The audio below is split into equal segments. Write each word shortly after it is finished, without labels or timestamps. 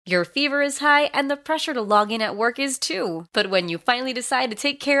Your fever is high and the pressure to log in at work is too. But when you finally decide to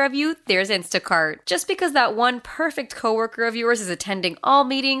take care of you, there's Instacart. Just because that one perfect coworker of yours is attending all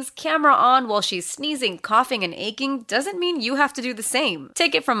meetings, camera on while she's sneezing, coughing, and aching, doesn't mean you have to do the same.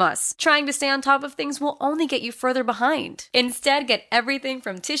 Take it from us. Trying to stay on top of things will only get you further behind. Instead, get everything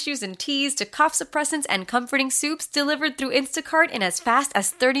from tissues and teas to cough suppressants and comforting soups delivered through Instacart in as fast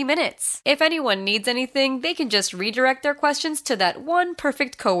as 30 minutes. If anyone needs anything, they can just redirect their questions to that one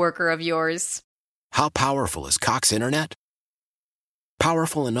perfect coworker of yours. How powerful is Cox Internet?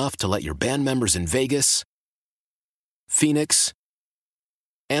 Powerful enough to let your band members in Vegas, Phoenix,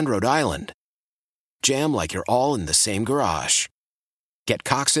 and Rhode Island jam like you're all in the same garage. Get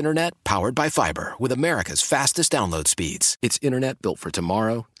Cox Internet powered by fiber with America's fastest download speeds. It's internet built for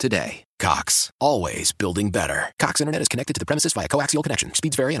tomorrow, today. Cox, always building better. Cox Internet is connected to the premises via coaxial connection.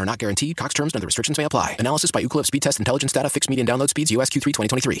 Speeds vary and are not guaranteed. Cox terms and other restrictions may apply. Analysis by Ookla Speed Test Intelligence Data. Fixed median download speeds. US Q3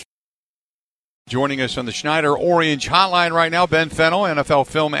 2023. Joining us on the Schneider Orange Hotline right now, Ben Fennell, NFL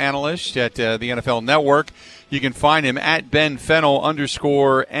film analyst at the NFL Network. You can find him at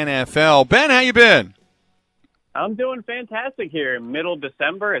 @BenFennell_NFL. Ben, how you been? I'm doing fantastic here. Middle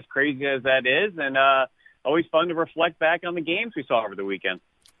December, as crazy as that is, and always fun to reflect back on the games we saw over the weekend.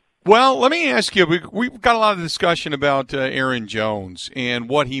 Well, let me ask you, we've got a lot of discussion about Aaron Jones and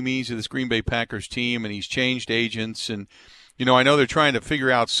what he means to this Green Bay Packers team, and he's changed agents, and I know they're trying to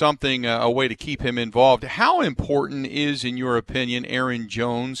figure out something, a way to keep him involved. How important is, in your opinion, Aaron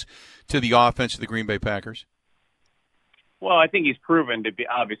Jones to the offense of the Green Bay Packers? Well, I think he's proven to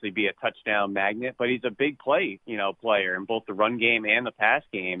obviously be a touchdown magnet, but he's a big player in both the run game and the pass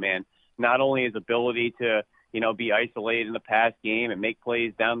game. And not only his ability to, be isolated in the pass game and make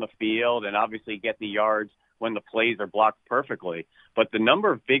plays down the field and obviously get the yards when the plays are blocked perfectly, but the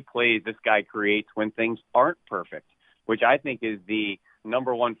number of big plays this guy creates when things aren't perfect, which I think is the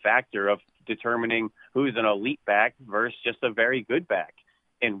number one factor of determining who's an elite back versus just a very good back.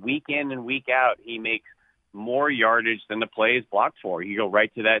 And week in and week out, he makes more yardage than the play is blocked for. You go right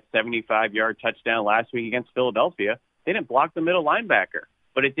to that 75-yard touchdown last week against Philadelphia. They didn't block the middle linebacker,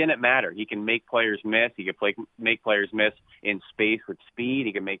 but it didn't matter. He can make players miss. He can make players miss in space with speed.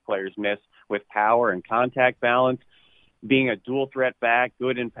 He can make players miss with power and contact balance. Being a dual-threat back,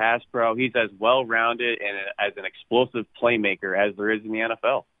 good in pass pro, he's as well-rounded and as an explosive playmaker as there is in the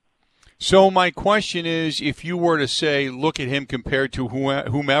NFL. So my question is, if you were to say, look at him compared to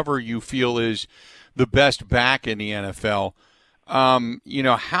whomever you feel is the best back in the NFL,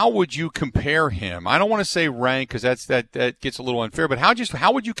 how would you compare him? I don't want to say rank because that gets a little unfair, but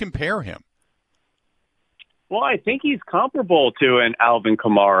how would you compare him? Well, I think he's comparable to an Alvin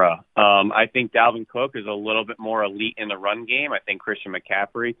Kamara. I think Dalvin Cook is a little bit more elite in the run game. I think Christian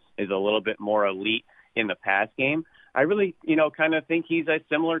McCaffrey is a little bit more elite in the pass game. I really, kind of think he's a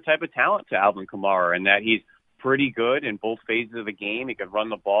similar type of talent to Alvin Kamara in that he's pretty good in both phases of the game. He could run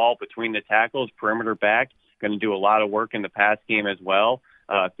the ball between the tackles, perimeter back, going to do a lot of work in the pass game as well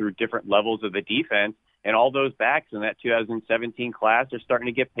through different levels of the defense. And all those backs in that 2017 class are starting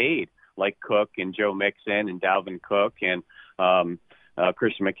to get paid, like Cook and Joe Mixon and Dalvin Cook and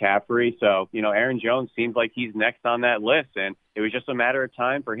Christian McCaffrey. So, Aaron Jones seems like he's next on that list, and it was just a matter of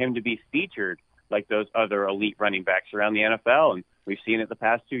time for him to be featured like those other elite running backs around the NFL. And we've seen it the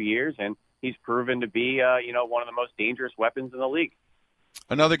past 2 years, and he's proven to be, one of the most dangerous weapons in the league.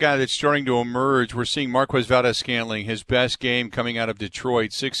 Another guy that's starting to emerge, we're seeing Marquez Valdes-Scantling, his best game coming out of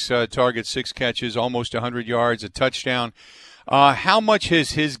Detroit, 6 targets, 6 catches, almost 100 yards, a touchdown. How much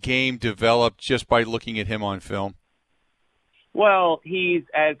has his game developed just by looking at him on film? Well, he's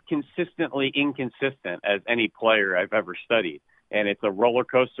as consistently inconsistent as any player I've ever studied, and it's a roller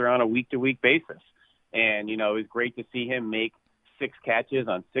coaster on a week-to-week basis. And, it was great to see him make 6 catches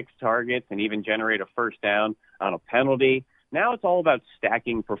on 6 targets and even generate a first down on a penalty. Now it's all about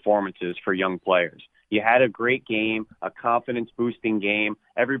stacking performances for young players. You had a great game, a confidence-boosting game.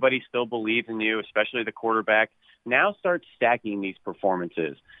 Everybody still believes in you, especially the quarterback. Now start stacking these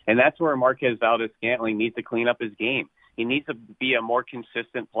performances. And that's where Marquez Valdes-Scantling needs to clean up his game. He needs to be a more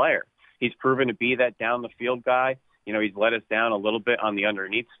consistent player. He's proven to be that down-the-field guy. He's let us down a little bit on the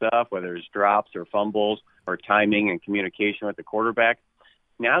underneath stuff, whether it's drops or fumbles or timing and communication with the quarterback.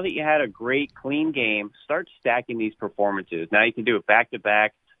 Now that you had a great, clean game, start stacking these performances. Now you can do it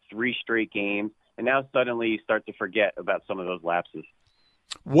back-to-back, 3 straight games, and now suddenly you start to forget about some of those lapses.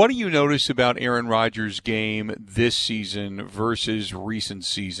 What do you notice about Aaron Rodgers' game this season versus recent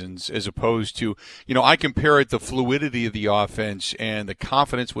seasons, as opposed to, I compare it the fluidity of the offense and the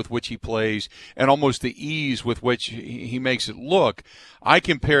confidence with which he plays and almost the ease with which he makes it look. I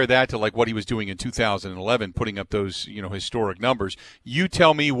compare that to like what he was doing in 2011, putting up those, historic numbers. You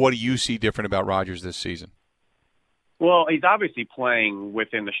tell me, what do you see different about Rodgers this season? Well, he's obviously playing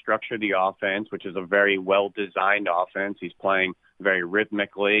within the structure of the offense, which is a very well-designed offense. He's playing very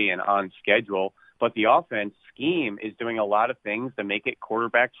rhythmically and on schedule. But the offense scheme is doing a lot of things to make it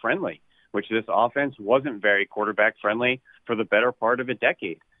quarterback-friendly, which this offense wasn't very quarterback-friendly for the better part of a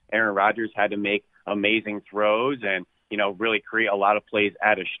decade. Aaron Rodgers had to make amazing throws and, really create a lot of plays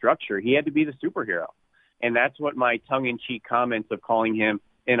out of structure. He had to be the superhero. And that's what my tongue-in-cheek comments of calling him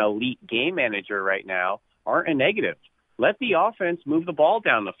an elite game manager right now aren't a negative. Let the offense move the ball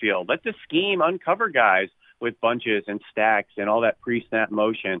down the field. Let the scheme uncover guys with bunches and stacks and all that pre-snap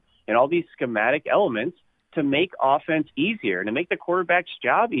motion and all these schematic elements to make offense easier, to make the quarterback's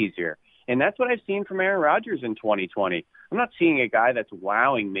job easier. And that's what I've seen from Aaron Rodgers in 2020. I'm not seeing a guy that's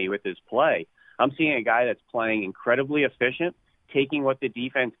wowing me with his play. I'm seeing a guy that's playing incredibly efficient, taking what the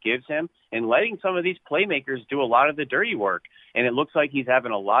defense gives him and letting some of these playmakers do a lot of the dirty work. And it looks like he's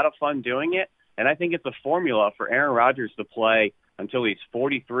having a lot of fun doing it. And I think it's a formula for Aaron Rodgers to play until he's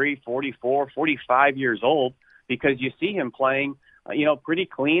 43, 44, 45 years old, because you see him playing, pretty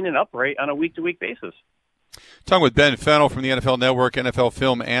clean and upright on a week-to-week basis. Talking with Ben Fennell from the NFL Network, NFL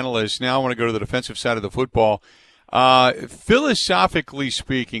film analyst. Now I want to go to the defensive side of the football. Philosophically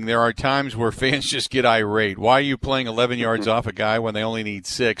speaking, there are times where fans just get irate. Why are you playing 11 yards off a guy when they only need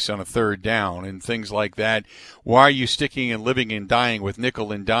 6 on a third down and things like that? Why are you sticking and living and dying with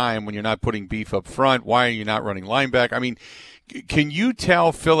nickel and dime when you're not putting beef up front? Why are you not running linebacker? I mean, can you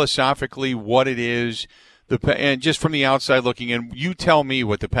tell philosophically what it is? And just from the outside looking in, you tell me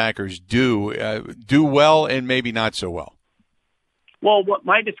what the Packers do well and maybe not so well. Well, what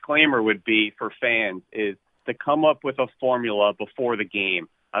my disclaimer would be for fans is to come up with a formula before the game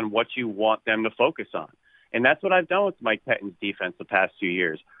on what you want them to focus on. And that's what I've done with Mike Pettine's defense the past 2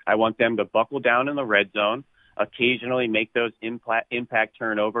 years. I want them to buckle down in the red zone, occasionally make those impact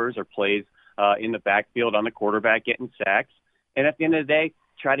turnovers or plays in the backfield on the quarterback getting sacks. And at the end of the day,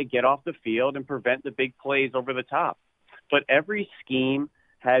 try to get off the field and prevent the big plays over the top. But every scheme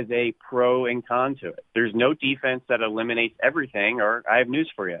has a pro and con to it. There's no defense that eliminates everything, or I have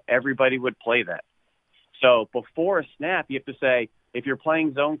news for you. Everybody would play that. So before a snap, you have to say, if you're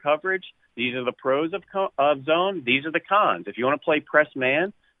playing zone coverage, these are the pros of zone. These are the cons. If you want to play press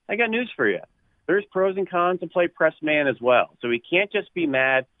man, I got news for you. There's pros and cons to play press man as well. So we can't just be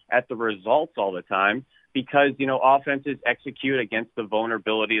mad at the results all the time because, offenses execute against the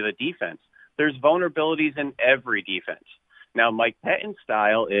vulnerability of the defense. There's vulnerabilities in every defense. Now, Mike Pettine's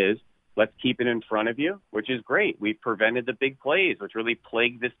style is let's keep it in front of you, which is great. We've prevented the big plays, which really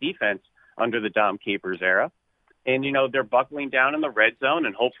plagued this defense under the Dom Capers era. And, they're buckling down in the red zone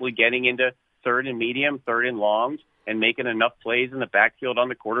and hopefully getting into third and medium, third and longs, and making enough plays in the backfield on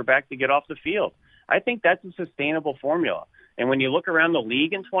the quarterback to get off the field. I think that's a sustainable formula. And when you look around the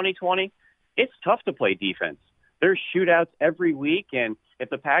league in 2020, it's tough to play defense. There's shootouts every week, and if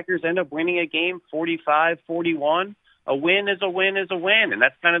the Packers end up winning a game 45-41, a win is a win is a win. And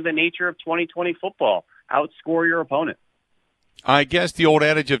that's kind of the nature of 2020 football. Outscore your opponent. I guess the old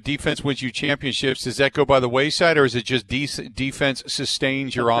adage of defense wins you championships, does that go by the wayside, or is it just defense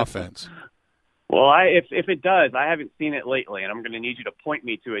sustains your offense? Well, if it does, I haven't seen it lately, and I'm going to need you to point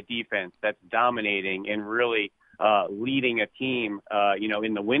me to a defense that's dominating and really leading a team,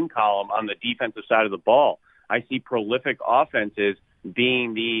 in the win column on the defensive side of the ball. I see prolific offenses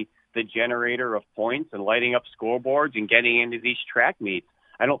being the generator of points and lighting up scoreboards and getting into these track meets.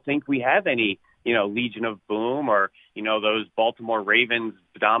 I don't think we have any Legion of Boom or, those Baltimore Ravens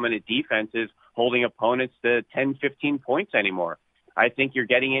dominant defenses holding opponents to 10, 15 points anymore. I think you're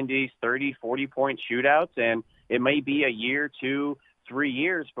getting into these 30, 40-point shootouts, and it may be a year, 2, 3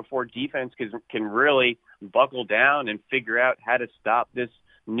 years before defense can really buckle down and figure out how to stop this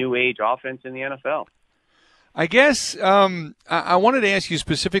new age offense in the NFL. I guess I wanted to ask you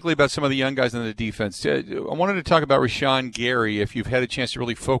specifically about some of the young guys on the defense. I wanted to talk about Rashawn Gary, if you've had a chance to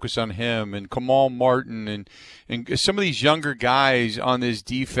really focus on him, and Kamal Martin and some of these younger guys on this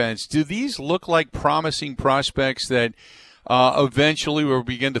defense. Do these look like promising prospects that eventually will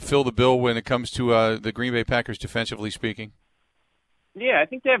begin to fill the bill when it comes to the Green Bay Packers defensively speaking? Yeah, I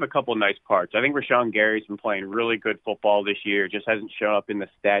think they have a couple of nice parts. I think Rashawn Gary's been playing really good football this year, just hasn't shown up in the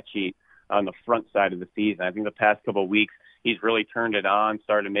stat sheet on the front side of the season. I think the past couple of weeks, he's really turned it on,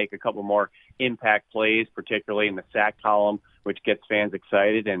 started to make a couple more impact plays, particularly in the sack column which gets fans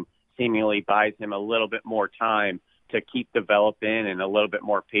excited and seemingly buys him a little bit more time to keep developing and a little bit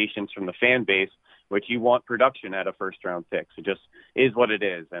more patience from the fan base, which you want production at a first-round pick. So it just is what it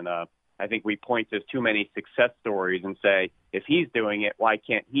is. And I think we point to too many success stories and say, if he's doing it, why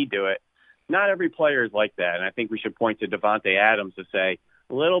can't he do it? Not every player is like that. And I think we should point to Davante Adams to say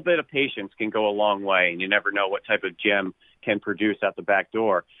a little bit of patience can go a long way, and you never know what type of gem can produce out the back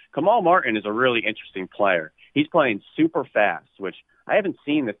door. Kamal Martin is a really interesting player. He's playing super fast, which I haven't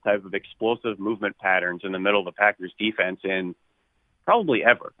seen this type of explosive movement patterns in the middle of the Packers defense in probably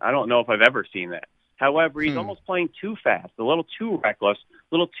ever. I don't know if I've ever seen that. However, he's almost playing too fast, a little too reckless,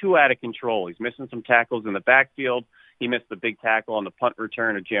 a little too out of control. He's missing some tackles in the backfield. He missed the big tackle on the punt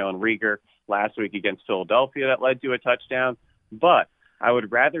return of Jalen Reagor last week against Philadelphia that led to a touchdown. But I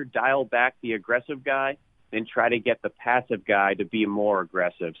would rather dial back the aggressive guy than try to get the passive guy to be more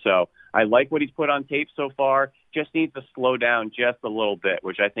aggressive. So I like what he's put on tape so far. Just needs to slow down just a little bit,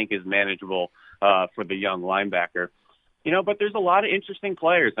 which I think is manageable for the young linebacker. But there's a lot of interesting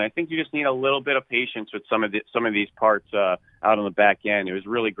players, and I think you just need a little bit of patience with some of these parts out on the back end. It was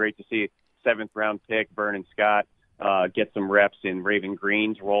really great to see 7th-round pick Vernon Scott get some reps in Raven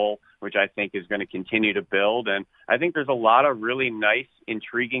Green's role, which I think is going to continue to build. And I think there's a lot of really nice,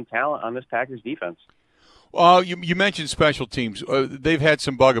 intriguing talent on this Packers defense. Well, you mentioned special teams. They've had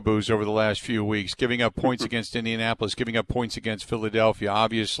some bugaboos over the last few weeks, giving up points against Indianapolis, giving up points against Philadelphia.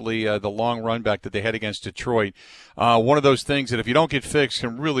 Obviously, the long run back that they had against Detroit. One of those things that if you don't get fixed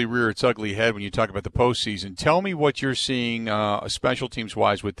can really rear its ugly head when you talk about the postseason. Tell me what you're seeing special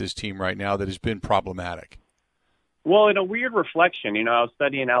teams-wise with this team right now that has been problematic. Well, in a weird reflection, I was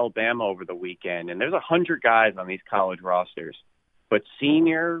studying Alabama over the weekend, and there's 100 guys on these college rosters. But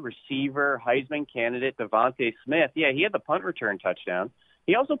senior receiver, Heisman candidate DeVonta Smith, he had the punt return touchdown.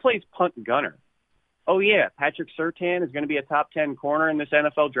 He also plays punt gunner. Oh, yeah, Patrick Surtain is going to be a top 10 corner in this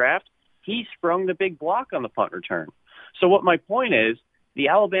NFL draft. He sprung the big block on the punt return. So what my point is, the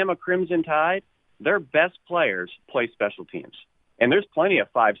Alabama Crimson Tide, their best players play special teams. And there's plenty of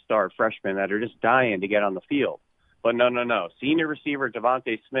 5-star freshmen that are just dying to get on the field. But no. Senior receiver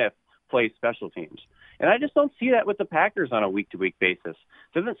DeVonta Smith plays special teams. And I just don't see that with the Packers on a week-to-week basis.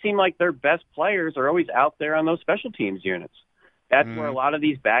 It doesn't seem like their best players are always out there on those special teams units. That's where a lot of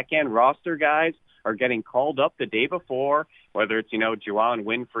these back-end roster guys are getting called up the day before, whether it's, Juwan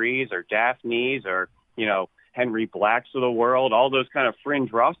Winfrey's or Daphne's or, Henry Blacks of the world, all those kind of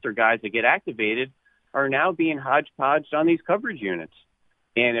fringe roster guys that get activated are now being hodgepodged on these coverage units.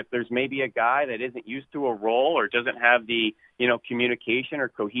 And if there's maybe a guy that isn't used to a role or doesn't have the, communication or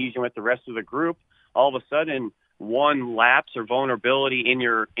cohesion with the rest of the group, all of a sudden one lapse or vulnerability in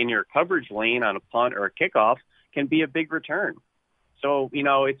your coverage lane on a punt or a kickoff can be a big return. So,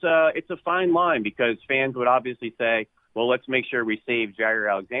 it's a fine line because fans would obviously say, well, let's make sure we save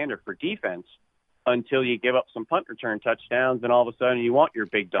Jair Alexander for defense until you give up some punt return touchdowns and all of a sudden you want your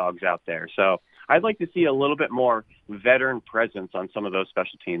big dogs out there. So I'd like to see a little bit more veteran presence on some of those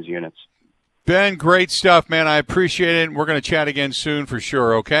special teams units. Ben, great stuff, man. I appreciate it. We're going to chat again soon for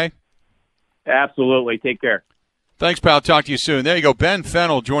sure, okay? Absolutely. Take care. Thanks, pal. Talk to you soon. There you go. Ben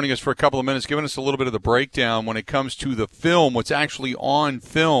Fennell joining us for a couple of minutes, giving us a little bit of the breakdown when it comes to the film, what's actually on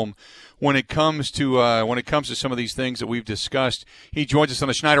film when it comes to some of these things that we've discussed. He joins us on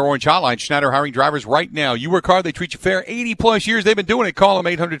the Schneider Orange Hotline. Schneider hiring drivers right now. You work hard, they treat you fair. 80-plus years they've been doing it. Call them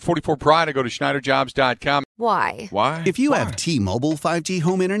 844-PRIDE or go to schneiderjobs.com. Why? If you have T-Mobile 5G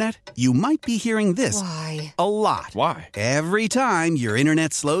home internet, you might be hearing this Why? a lot. Why? Every time your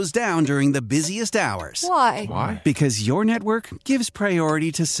internet slows down during the busiest hours. Why? Because your network gives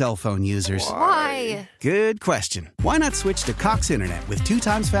priority to cell phone users. Why? Good question. Why not switch to Cox Internet with 2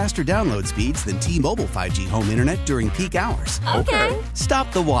 times faster download speeds than T-Mobile 5G home internet during peak hours? Okay.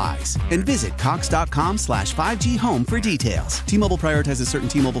 Stop the whys and visit cox.com/5G home for details. T-Mobile prioritizes certain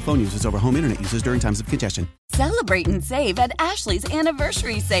T-Mobile phone users over home internet users during times of congestion. Celebrate and save at Ashley's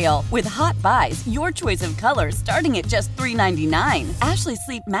Anniversary Sale. With Hot Buys, your choice of colors starting at just $3.99. Ashley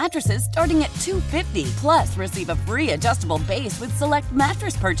Sleep mattresses starting at $2.50. Plus, receive a free adjustable base with select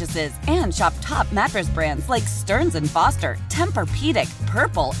mattress purchases. And shop top mattress brands like Stearns & Foster, Tempur-Pedic,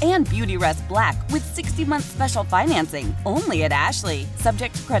 Purple, and Beautyrest Black with 60-month special financing. Only at Ashley.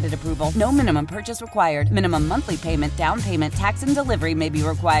 Subject to credit approval. No minimum purchase required. Minimum monthly payment, down payment, tax, and delivery may be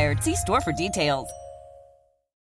required. See store for details.